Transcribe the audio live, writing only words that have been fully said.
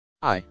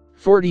I,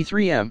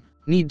 43M,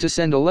 need to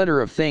send a letter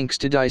of thanks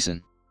to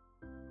Dyson.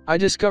 I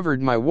discovered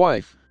my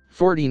wife,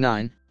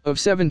 49, of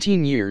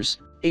 17 years,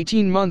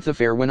 18-month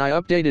affair when I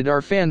updated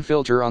our fan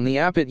filter on the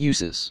app it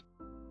uses.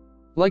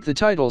 Like the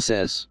title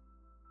says.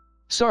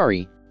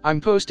 Sorry,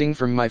 I'm posting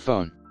from my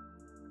phone.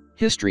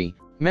 History: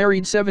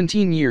 married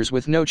 17 years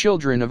with no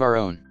children of our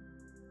own.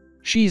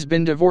 She's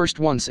been divorced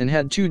once and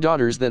had 2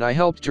 daughters that I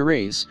helped to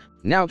raise,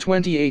 now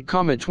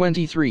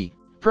 28-23,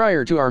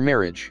 prior to our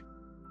marriage.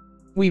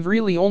 We've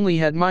really only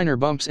had minor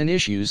bumps and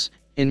issues,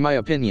 in my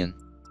opinion.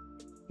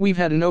 We've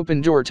had an open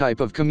door type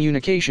of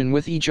communication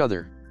with each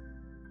other.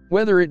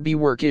 Whether it be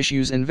work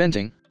issues and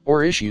venting,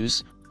 or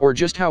issues, or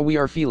just how we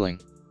are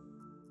feeling.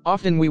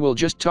 Often we will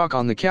just talk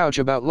on the couch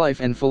about life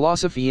and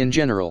philosophy in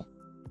general.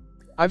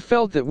 I've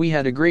felt that we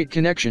had a great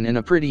connection and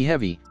a pretty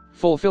heavy,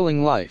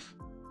 fulfilling life.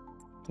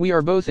 We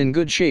are both in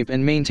good shape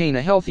and maintain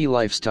a healthy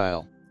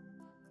lifestyle.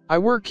 I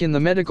work in the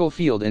medical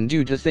field and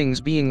due to things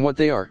being what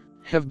they are,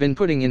 have been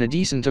putting in a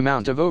decent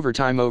amount of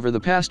overtime over the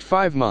past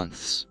 5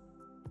 months.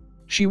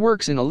 She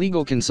works in a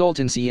legal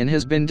consultancy and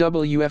has been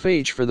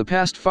WFH for the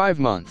past 5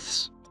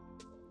 months.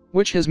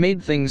 Which has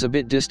made things a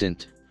bit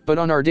distant, but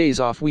on our days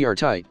off we are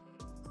tight.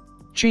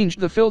 Changed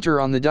the filter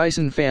on the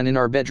Dyson fan in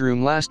our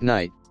bedroom last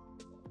night.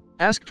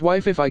 Asked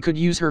wife if I could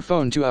use her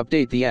phone to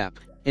update the app,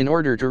 in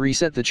order to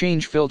reset the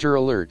change filter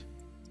alert.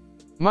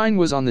 Mine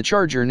was on the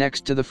charger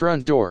next to the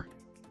front door.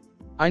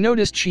 I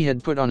noticed she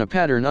had put on a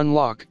pattern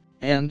unlock,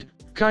 and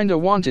kinda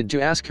wanted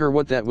to ask her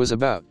what that was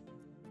about.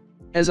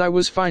 As I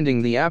was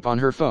finding the app on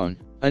her phone,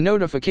 a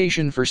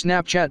notification for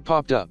Snapchat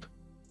popped up.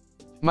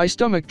 My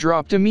stomach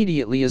dropped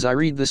immediately as I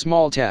read the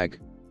small tag.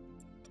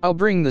 "I'll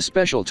bring the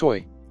special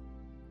toy,"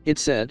 it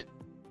said.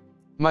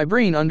 My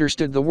brain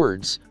understood the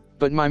words,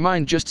 but my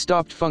mind just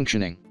stopped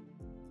functioning.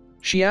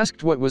 She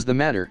asked what was the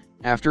matter,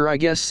 after I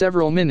guess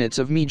several minutes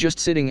of me just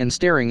sitting and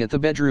staring at the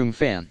bedroom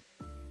fan.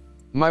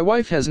 My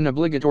wife has an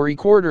obligatory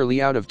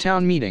quarterly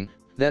out-of-town meeting,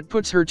 that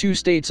puts her 2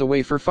 states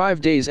away for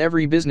 5 days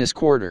every business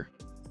quarter.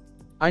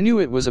 I knew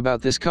it was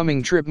about this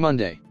coming trip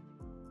Monday.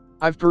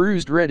 I've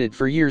perused Reddit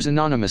for years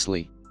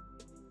anonymously.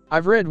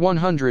 I've read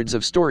hundreds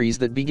of stories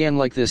that began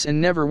like this and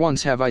never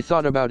once have I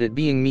thought about it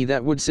being me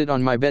that would sit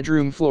on my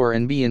bedroom floor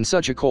and be in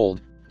such a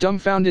cold,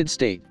 dumbfounded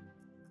state.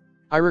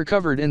 I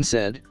recovered and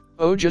said,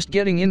 "Oh, just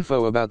getting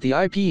info about the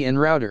IP and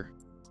router."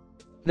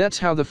 That's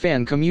how the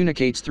fan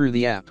communicates through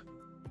the app.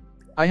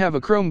 I have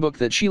a Chromebook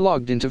that she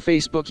logged into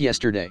Facebook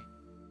yesterday.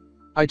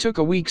 I took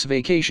a week's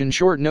vacation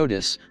short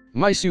notice.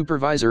 My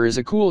supervisor is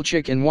a cool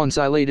chick and once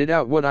I laid it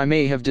out what I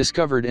may have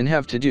discovered and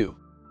have to do.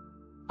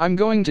 I'm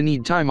going to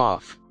need time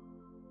off.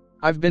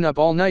 I've been up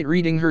all night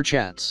reading her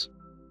chats.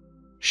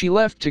 She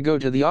left to go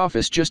to the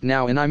office just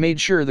now and I made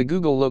sure the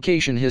Google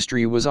location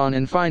history was on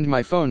and Find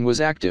My Phone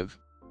was active.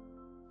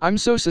 I'm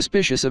so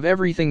suspicious of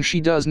everything she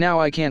does now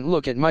I can't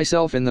look at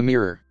myself in the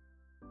mirror.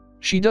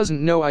 She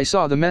doesn't know I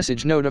saw the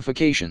message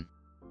notification.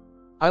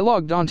 I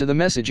logged onto the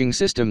messaging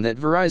system that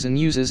Verizon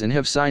uses and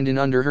have signed in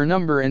under her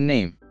number and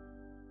name.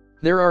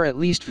 There are at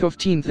least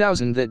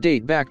 15,000 that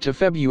date back to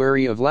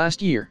February of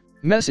last year,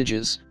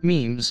 messages,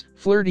 memes,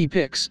 flirty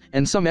pics,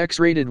 and some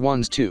X-rated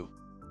ones too.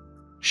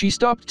 She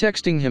stopped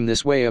texting him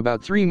this way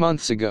about 3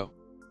 months ago.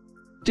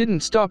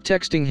 Didn't stop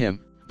texting him,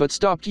 but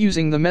stopped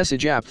using the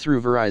message app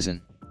through Verizon.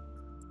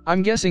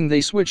 I'm guessing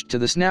they switched to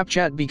the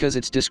Snapchat because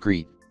it's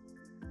discreet.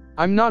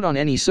 I'm not on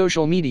any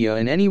social media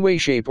in any way,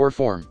 shape, or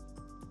form.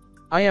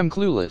 I am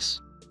clueless.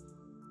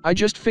 I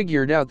just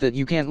figured out that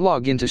you can't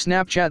log into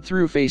Snapchat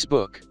through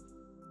Facebook.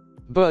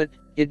 But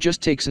it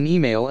just takes an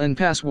email and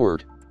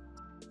password.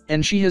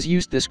 And she has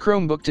used this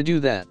Chromebook to do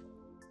that.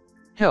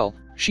 Hell,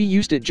 she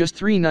used it just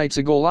 3 nights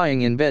ago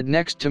lying in bed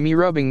next to me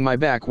rubbing my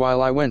back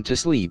while I went to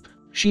sleep.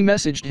 She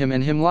messaged him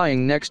and him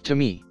lying next to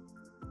me.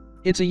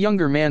 It's a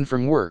younger man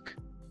from work.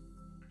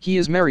 He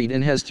is married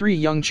and has 3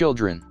 young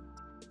children.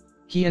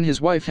 He and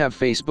his wife have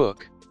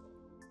Facebook.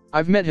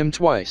 I've met him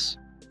twice.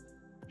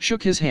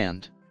 Shook his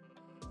hand.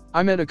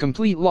 I'm at a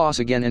complete loss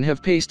again and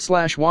have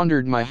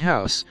paced/wandered my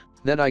house,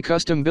 that I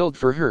custom built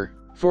for her,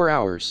 4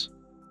 hours.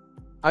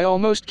 I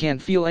almost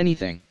can't feel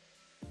anything.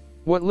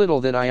 What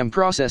little that I am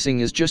processing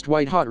is just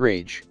white hot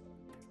rage.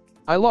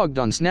 I logged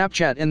on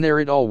Snapchat and there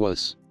it all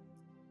was.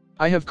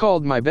 I have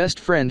called my best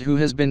friend who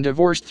has been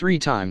divorced 3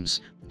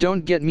 times,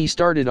 don't get me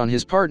started on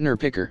his partner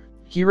picker,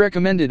 he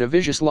recommended a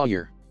vicious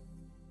lawyer.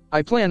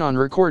 I plan on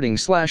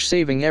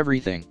recording/saving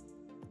everything.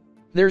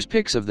 There's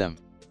pics of them.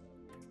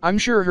 I'm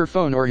sure her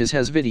phone or his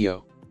has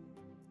video.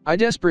 I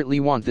desperately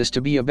want this to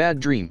be a bad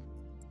dream.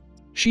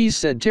 She's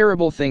said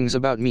terrible things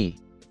about me.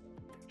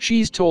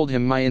 She's told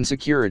him my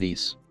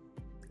insecurities.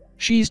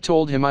 She's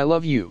told him I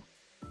love you.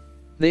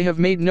 They have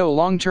made no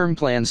long-term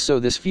plans,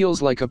 so this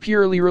feels like a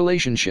purely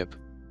relationship.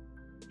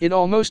 It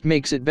almost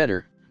makes it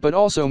better, but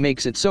also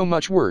makes it so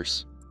much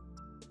worse.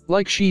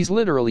 Like she's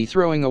literally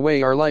throwing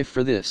away our life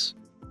for this.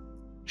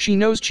 She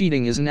knows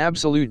cheating is an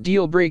absolute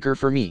deal breaker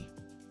for me.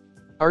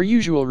 Our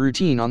usual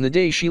routine on the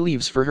day she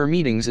leaves for her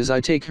meetings is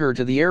I take her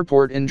to the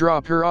airport and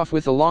drop her off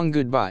with a long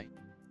goodbye.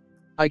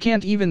 I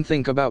can't even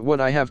think about what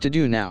I have to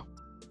do now.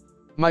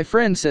 My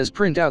friend says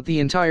print out the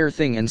entire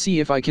thing and see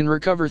if I can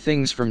recover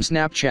things from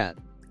Snapchat.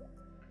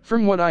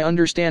 From what I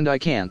understand I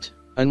can't,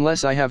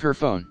 unless I have her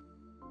phone.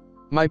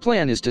 My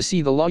plan is to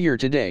see the lawyer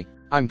today.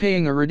 I'm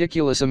paying a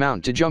ridiculous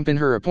amount to jump in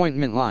her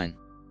appointment line.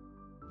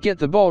 Get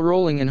the ball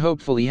rolling and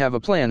hopefully have a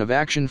plan of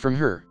action from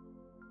her.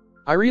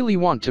 I really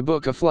want to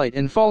book a flight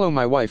and follow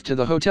my wife to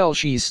the hotel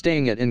she's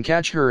staying at and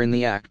catch her in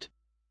the act.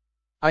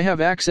 I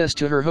have access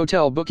to her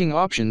hotel booking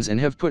options and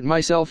have put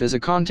myself as a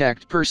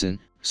contact person,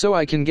 so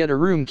I can get a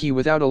room key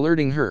without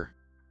alerting her.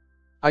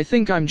 I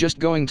think I'm just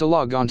going to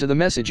log on to the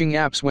messaging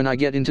apps when I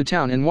get into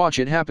town and watch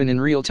it happen in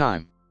real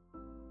time.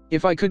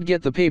 If I could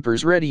get the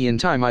papers ready in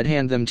time I'd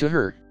hand them to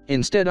her,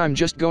 instead I'm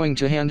just going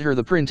to hand her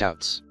the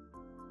printouts.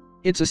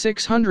 It's a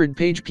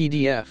 600-page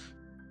PDF.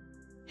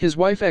 His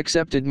wife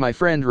accepted my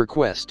friend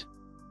request.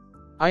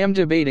 I am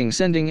debating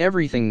sending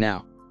everything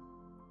now.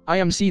 I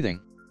am seething.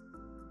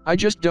 I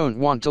just don't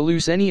want to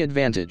lose any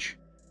advantage.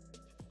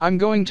 I'm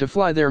going to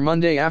fly there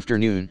Monday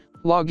afternoon,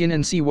 log in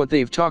and see what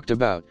they've talked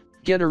about,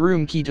 get a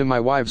room key to my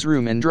wife's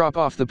room and drop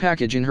off the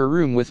package in her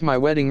room with my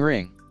wedding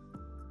ring.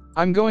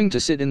 I'm going to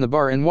sit in the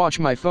bar and watch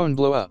my phone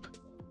blow up.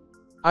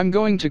 I'm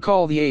going to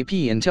call the AP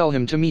and tell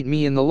him to meet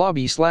me in the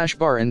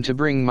lobby/bar and to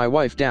bring my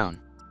wife down.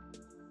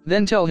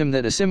 Then tell him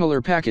that a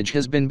similar package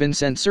has been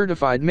sent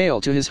certified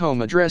mail to his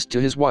home addressed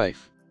to his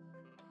wife.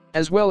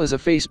 As well as a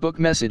Facebook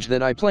message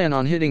that I plan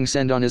on hitting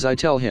send on as I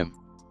tell him.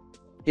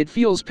 It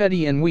feels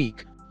petty and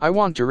weak, I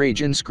want to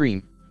rage and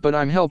scream, but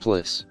I'm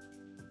helpless.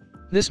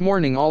 This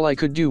morning all I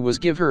could do was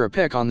give her a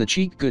peck on the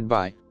cheek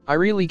goodbye. I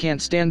really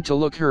can't stand to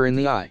look her in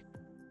the eye.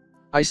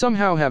 I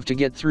somehow have to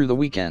get through the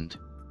weekend.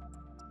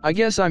 I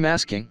guess I'm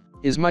asking,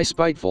 is my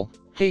spiteful,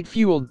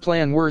 hate-fueled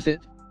plan worth it?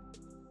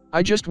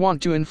 I just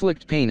want to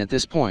inflict pain at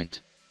this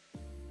point.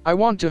 I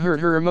want to hurt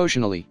her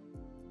emotionally.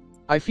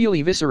 I feel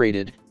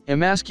eviscerated,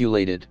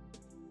 emasculated.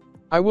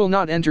 I will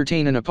not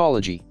entertain an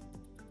apology.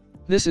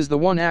 This is the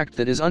one act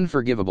that is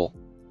unforgivable.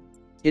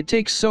 It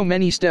takes so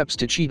many steps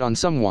to cheat on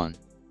someone.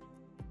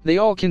 They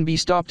all can be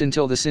stopped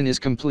until the sin is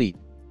complete.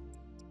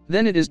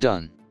 Then it is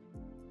done.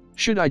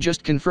 Should I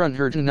just confront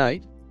her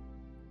tonight?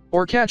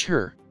 Or catch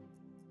her?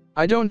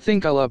 I don't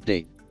think I'll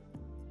update.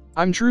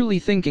 I'm truly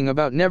thinking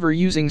about never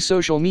using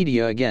social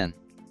media again.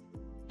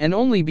 And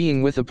only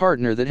being with a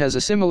partner that has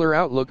a similar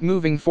outlook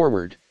moving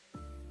forward.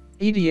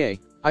 EDA,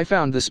 I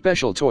found the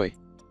special toy.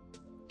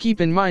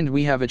 Keep in mind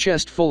we have a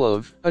chest full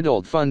of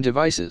adult fun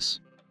devices.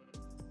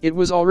 It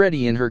was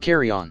already in her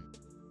carry-on.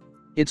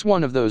 It's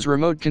one of those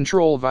remote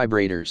control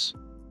vibrators.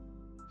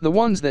 The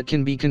ones that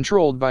can be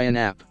controlled by an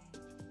app.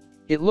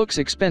 It looks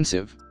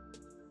expensive.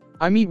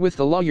 I meet with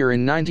the lawyer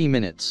in 90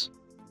 minutes.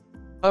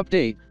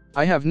 Update,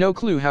 I have no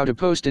clue how to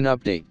post an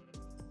update.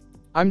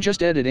 I'm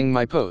just editing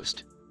my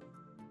post.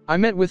 I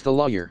met with the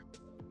lawyer.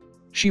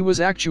 She was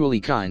actually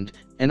kind,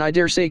 and I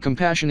dare say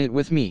compassionate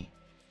with me.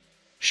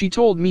 She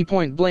told me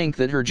point blank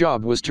that her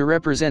job was to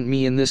represent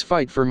me in this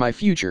fight for my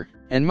future,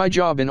 and my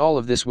job in all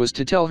of this was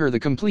to tell her the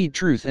complete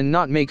truth and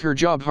not make her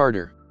job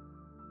harder.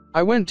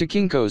 I went to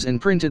Kinko's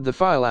and printed the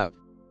file out.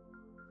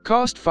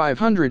 Cost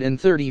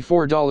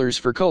 $534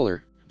 for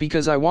color,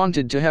 because I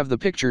wanted to have the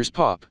pictures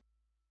pop.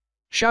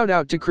 Shout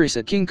out to Chris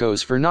at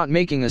Kinko's for not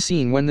making a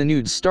scene when the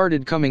nudes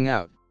started coming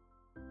out.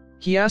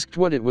 He asked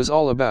what it was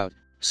all about,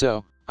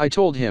 so I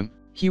told him.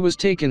 He was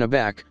taken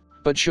aback,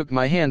 but shook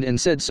my hand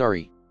and said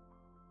sorry.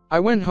 I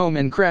went home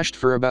and crashed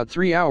for about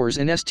 3 hours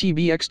and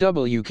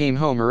STBXW came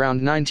home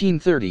around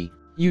 19:30,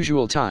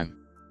 usual time.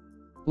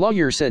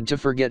 Lawyer said to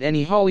forget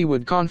any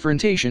Hollywood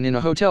confrontation in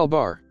a hotel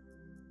bar.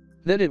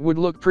 That it would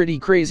look pretty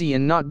crazy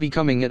and not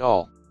becoming at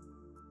all.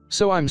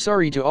 So I'm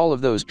sorry to all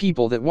of those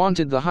people that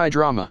wanted the high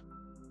drama.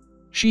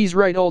 She's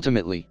right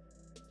ultimately.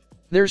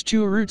 There's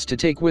 2 routes to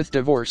take with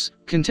divorce,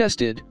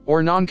 contested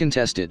or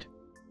non-contested.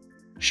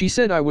 She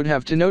said I would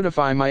have to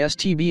notify my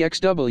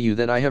STBXW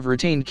that I have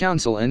retained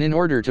counsel, and in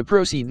order to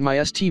proceed my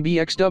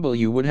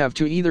STBXW would have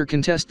to either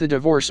contest the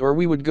divorce or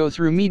we would go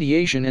through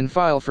mediation and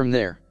file from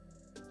there.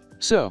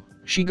 So,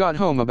 she got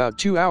home about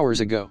 2 hours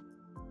ago.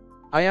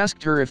 I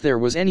asked her if there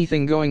was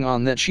anything going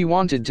on that she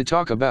wanted to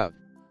talk about.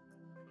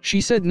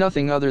 She said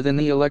nothing other than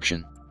the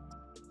election.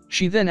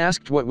 She then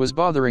asked what was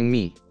bothering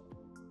me.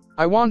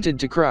 I wanted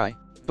to cry,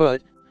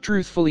 but,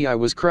 truthfully I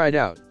was cried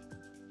out.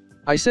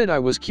 I said I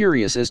was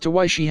curious as to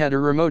why she had a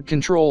remote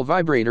control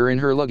vibrator in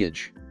her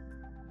luggage.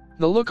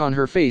 The look on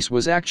her face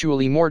was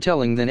actually more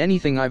telling than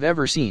anything I've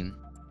ever seen.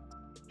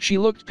 She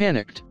looked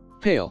panicked,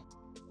 pale.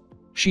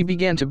 She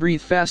began to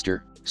breathe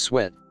faster,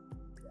 sweat.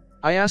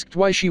 I asked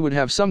why she would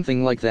have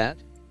something like that.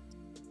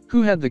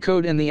 Who had the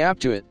code and the app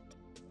to it?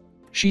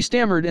 She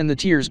stammered and the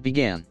tears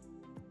began.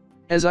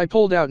 As I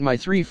pulled out my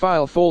 3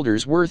 file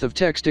folders worth of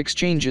text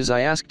exchanges,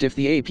 I asked if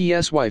the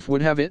AP's wife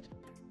would have it.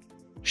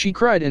 She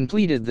cried and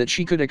pleaded that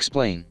she could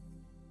explain.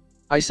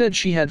 I said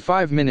she had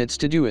 5 minutes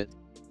to do it.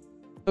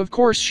 Of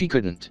course she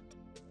couldn't.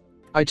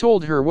 I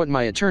told her what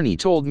my attorney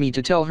told me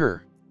to tell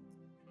her.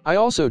 I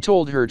also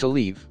told her to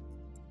leave.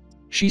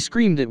 She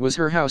screamed it was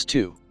her house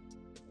too.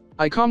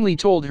 I calmly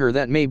told her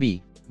that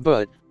maybe,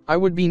 but I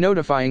would be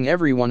notifying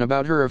everyone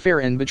about her affair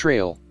and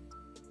betrayal.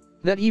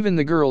 That even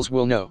the girls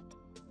will know.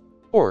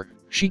 Or,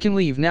 she can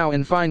leave now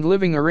and find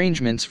living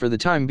arrangements for the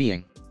time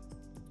being.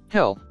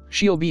 Hell,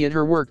 she'll be at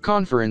her work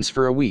conference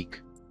for a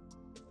week.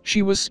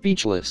 She was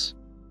speechless.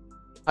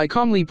 I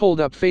calmly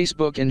pulled up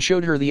Facebook and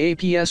showed her the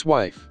APS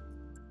wife.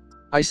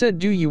 I said,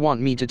 do you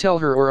want me to tell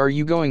her or are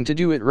you going to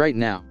do it right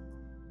now?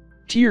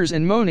 Tears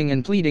and moaning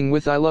and pleading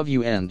with I love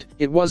you and,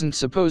 it wasn't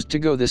supposed to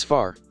go this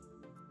far.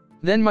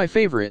 Then my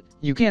favorite,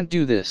 you can't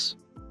do this.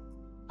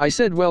 I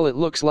said, well, it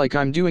looks like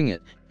I'm doing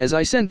it, as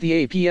I sent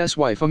the APS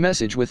wife a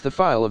message with the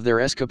file of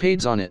their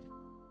escapades on it.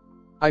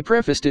 I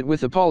prefaced it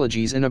with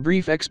apologies and a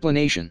brief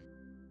explanation.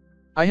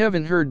 I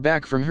haven't heard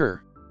back from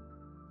her.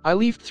 I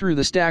leafed through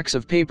the stacks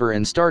of paper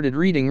and started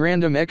reading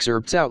random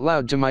excerpts out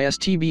loud to my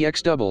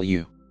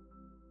STBXW.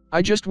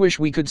 I just wish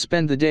we could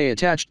spend the day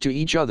attached to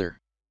each other.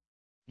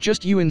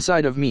 Just you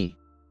inside of me.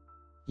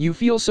 You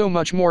feel so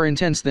much more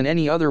intense than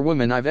any other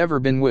woman I've ever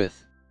been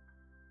with.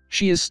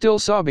 She is still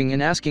sobbing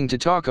and asking to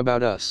talk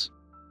about us.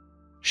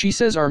 She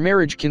says our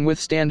marriage can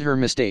withstand her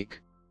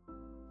mistake.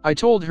 I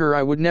told her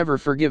I would never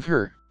forgive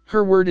her,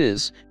 her word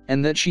is,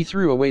 and that she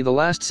threw away the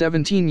last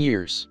 17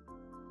 years.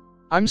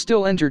 I'm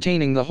still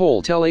entertaining the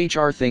whole tell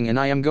HR thing and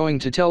I am going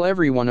to tell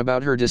everyone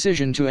about her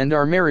decision to end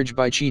our marriage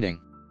by cheating.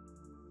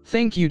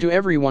 Thank you to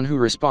everyone who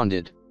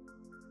responded.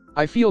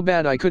 I feel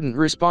bad I couldn't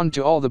respond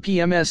to all the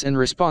PMS and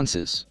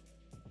responses.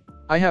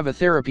 I have a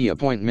therapy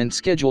appointment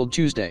scheduled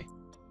Tuesday.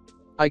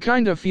 I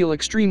kinda feel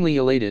extremely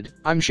elated,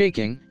 I'm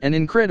shaking, and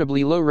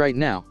incredibly low right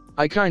now,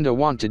 I kinda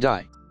want to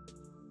die.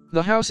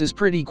 The house is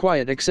pretty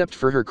quiet except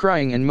for her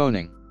crying and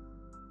moaning.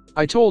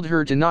 I told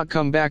her to not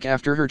come back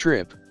after her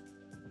trip.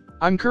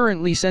 I'm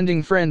currently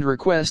sending friend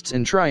requests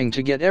and trying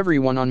to get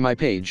everyone on my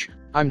page,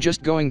 I'm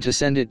just going to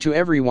send it to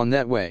everyone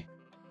that way.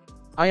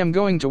 I am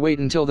going to wait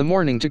until the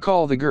morning to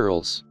call the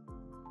girls.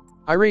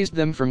 I raised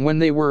them from when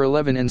they were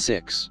 11 and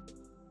 6.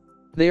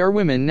 They are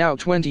women now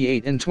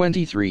 28 and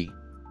 23.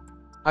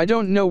 I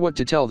don't know what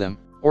to tell them,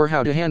 or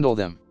how to handle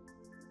them.